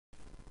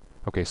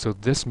Okay, so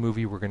this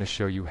movie we're going to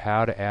show you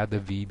how to add the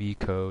VB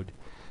code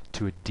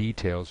to a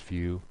details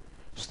view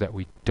so that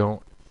we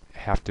don't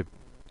have to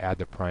add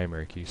the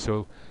primary key.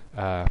 So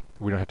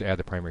we don't have to add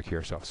the primary key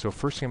ourselves. So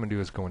first thing I'm going to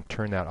do is go and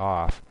turn that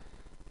off,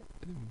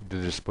 the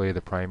display of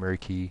the primary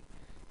key.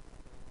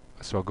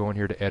 So I'll go in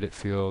here to edit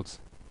fields.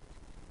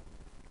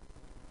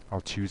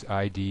 I'll choose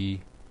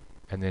ID,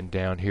 and then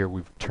down here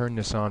we've turned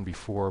this on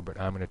before, but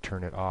I'm going to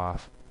turn it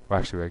off. Well,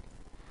 actually,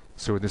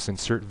 so this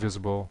insert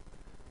visible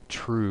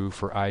true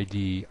for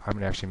ID, I'm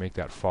going to actually make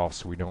that false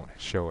so we don't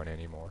show it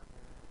anymore.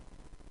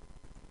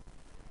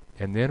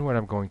 And then what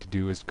I'm going to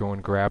do is go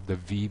and grab the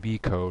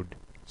VB code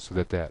so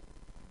that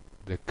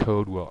the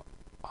code will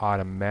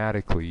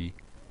automatically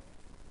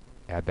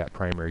add that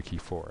primary key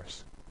for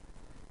us.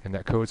 And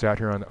that code's out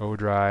here on the O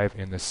drive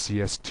in the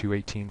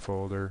CS218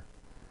 folder.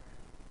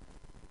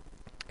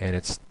 And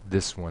it's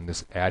this one,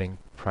 this adding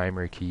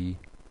primary key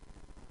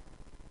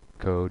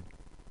code.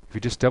 If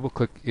you just double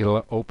click,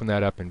 it'll open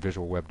that up in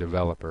Visual Web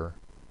Developer.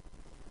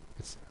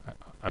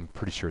 I'm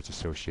pretty sure it's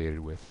associated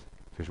with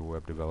Visual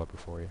Web Developer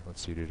for you.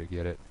 Let's see, did it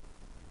get it?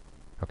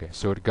 Okay,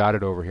 so it got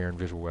it over here in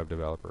Visual Web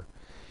Developer.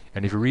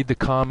 And if you read the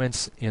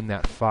comments in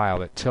that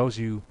file, it tells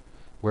you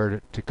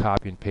where to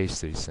copy and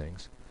paste these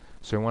things.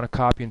 So I want to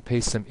copy and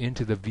paste them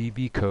into the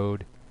VB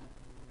code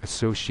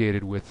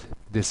associated with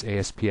this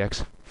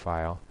ASPX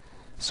file.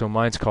 So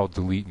mine's called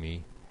delete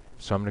me.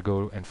 So I'm going to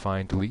go and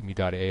find delete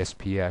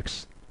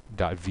me.aspx.vb.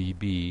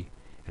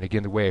 And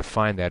again, the way I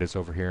find that is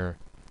over here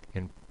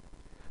in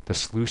the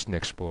Solution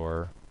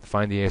Explorer.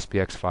 Find the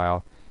ASPX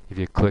file. If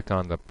you click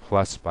on the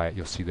plus by it,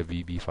 you'll see the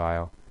VB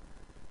file.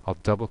 I'll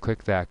double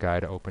click that guy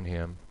to open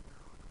him.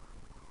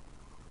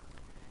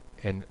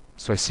 And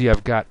so I see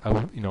I've got,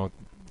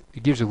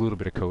 it gives you a little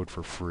bit of code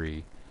for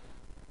free.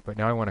 But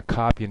now I want to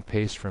copy and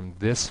paste from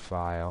this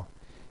file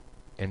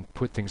and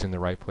put things in the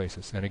right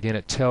places. And again,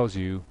 it tells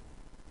you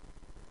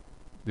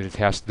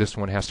that this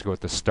one has to go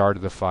at the start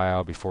of the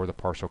file before the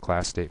partial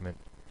class statement.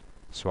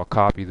 So I'll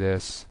copy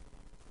this,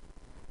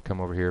 come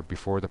over here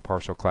before the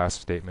partial class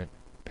statement,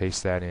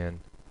 paste that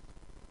in.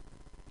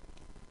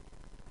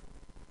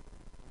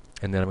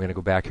 And then I'm going to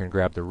go back here and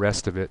grab the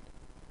rest of it.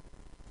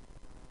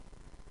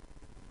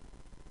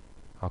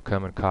 I'll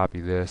come and copy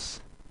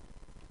this.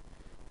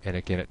 And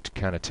again, it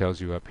kind of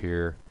tells you up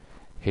here,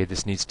 hey,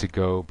 this needs to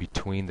go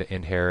between the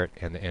inherit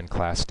and the end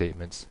class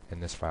statements in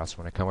this file. So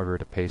when I come over here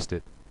to paste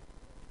it,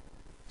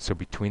 so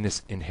between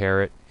this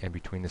inherit and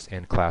between this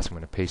end class, I'm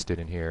going to paste it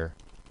in here.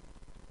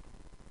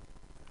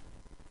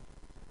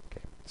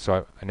 Okay.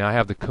 So now I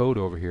have the code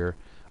over here.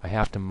 I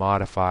have to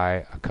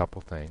modify a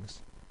couple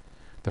things.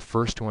 The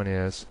first one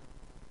is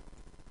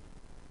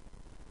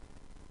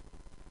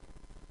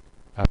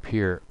up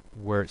here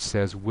where it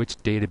says which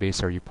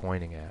database are you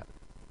pointing at.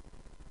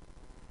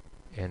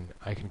 And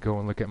I can go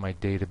and look at my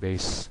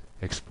database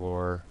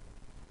explorer.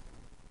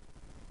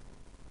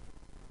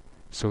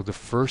 So the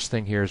first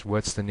thing here is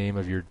what's the name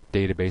of your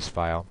database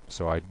file.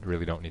 So I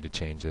really don't need to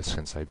change this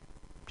since I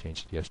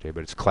changed it yesterday,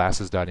 but it's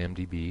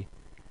classes.mdb.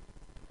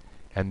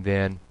 And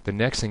then the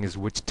next thing is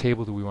which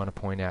table do we want to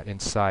point at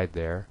inside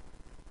there.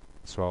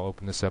 So I'll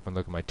open this up and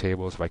look at my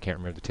tables if I can't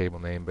remember the table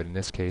name, but in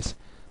this case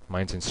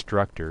mine's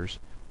instructors.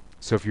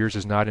 So if yours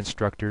is not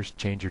instructors,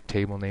 change your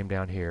table name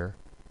down here.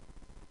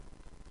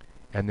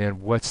 And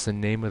then what's the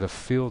name of the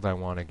field I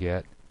want to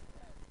get?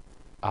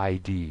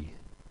 ID.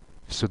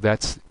 So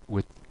that's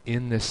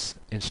within this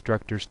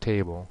instructors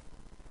table.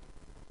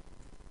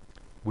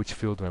 Which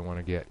field do I want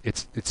to get?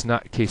 It's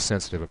not case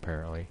sensitive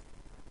apparently.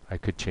 I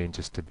could change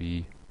this to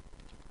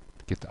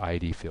get the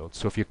ID field.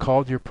 So if you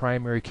called your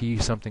primary key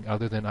something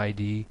other than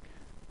ID,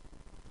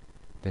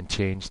 then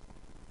change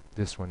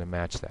this one to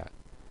match that.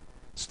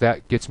 So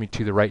that gets me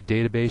to the right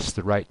database,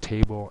 the right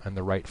table, and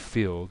the right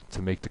field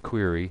to make the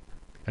query.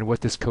 And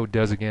what this code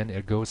does again,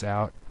 it goes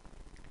out,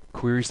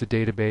 queries the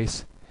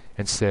database,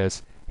 and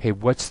says, hey,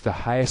 what's the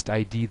highest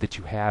ID that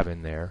you have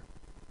in there?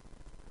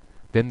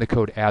 Then the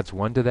code adds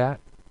 1 to that,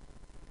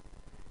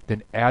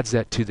 then adds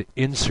that to the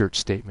insert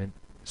statement.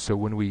 So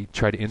when we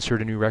try to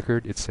insert a new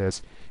record, it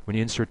says, when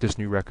you insert this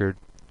new record,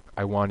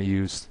 I want to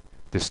use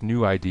this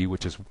new ID,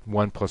 which is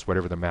 1 plus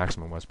whatever the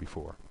maximum was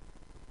before.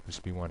 This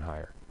would be 1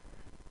 higher.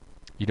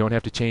 You don't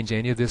have to change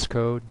any of this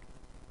code.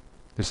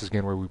 This is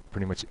again where we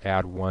pretty much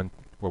add 1.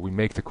 Where we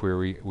make the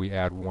query, we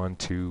add 1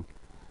 to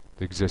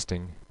the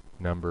existing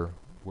number,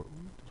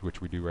 which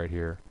we do right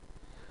here.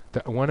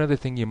 One other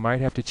thing you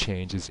might have to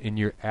change is in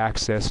your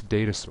access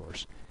data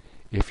source.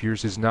 If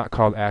yours is not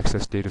called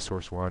access data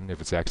source 1, if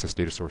it's access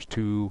data source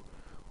 2,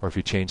 or if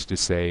you change to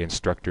say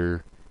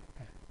instructor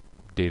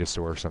data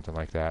source, something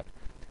like that,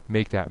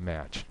 make that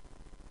match.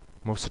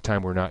 Most of the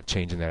time we're not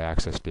changing that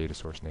access data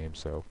source name,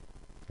 so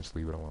just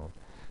leave it alone.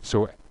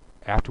 So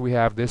after we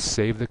have this,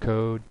 save the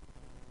code.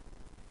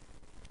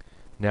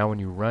 Now when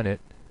you run it,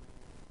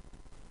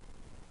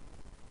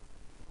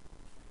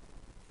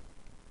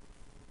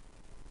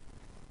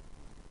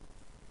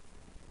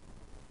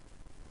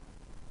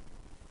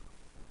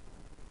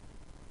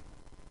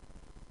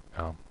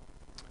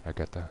 I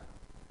got the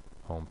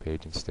home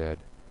page instead.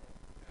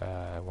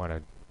 I want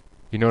to.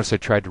 You notice I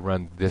tried to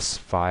run this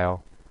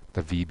file,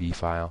 the VB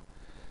file.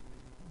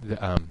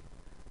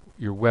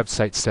 Your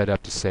website's set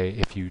up to say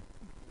if you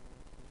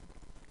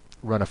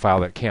run a file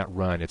that can't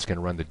run, it's going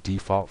to run the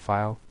default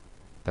file.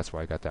 That's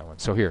why I got that one.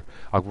 So here,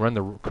 I'll run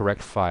the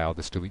correct file,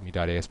 this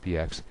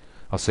deleteme.aspx.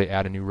 I'll say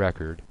add a new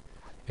record.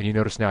 And you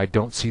notice now I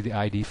don't see the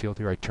ID field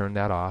here. I turned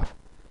that off.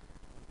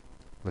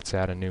 Let's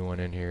add a new one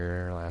in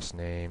here. Last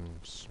name,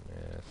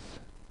 Smith,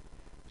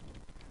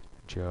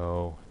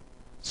 Joe.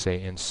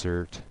 Say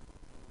insert.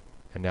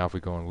 And now if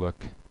we go and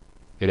look,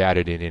 it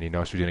added in, and you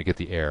notice we didn't get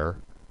the error.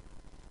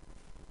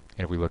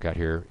 And if we look out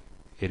here,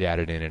 it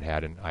added in and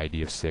had an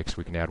ID of 6.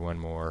 We can add one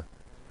more.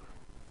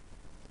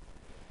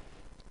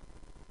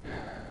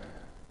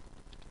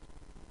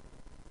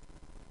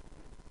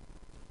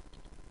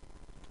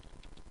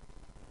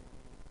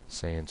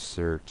 Say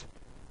insert,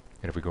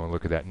 and if we go and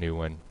look at that new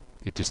one,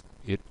 it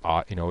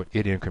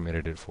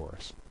incremented it for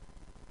us.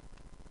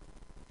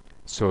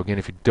 So again,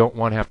 if you don't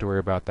want to have to worry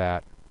about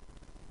that,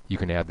 you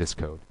can add this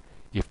code.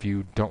 If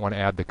you don't want to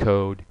add the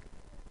code,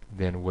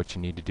 then what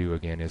you need to do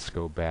again is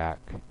go back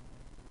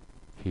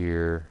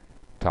here,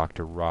 talk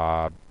to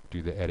Rob,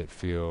 do the edit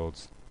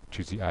fields,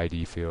 choose the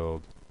ID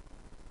field,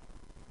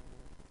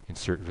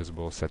 insert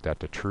visible, set that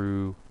to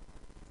true,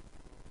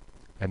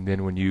 and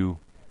then when you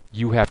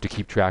have to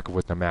keep track of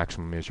what the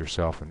maximum is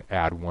yourself and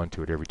add 1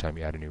 to it every time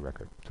you add a new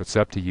record. So it's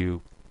up to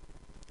you,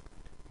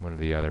 one or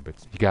the other, but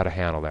you got to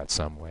handle that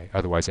some way.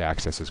 Otherwise,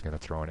 Access is going to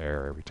throw an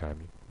error every time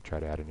you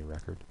try to add a new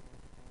record.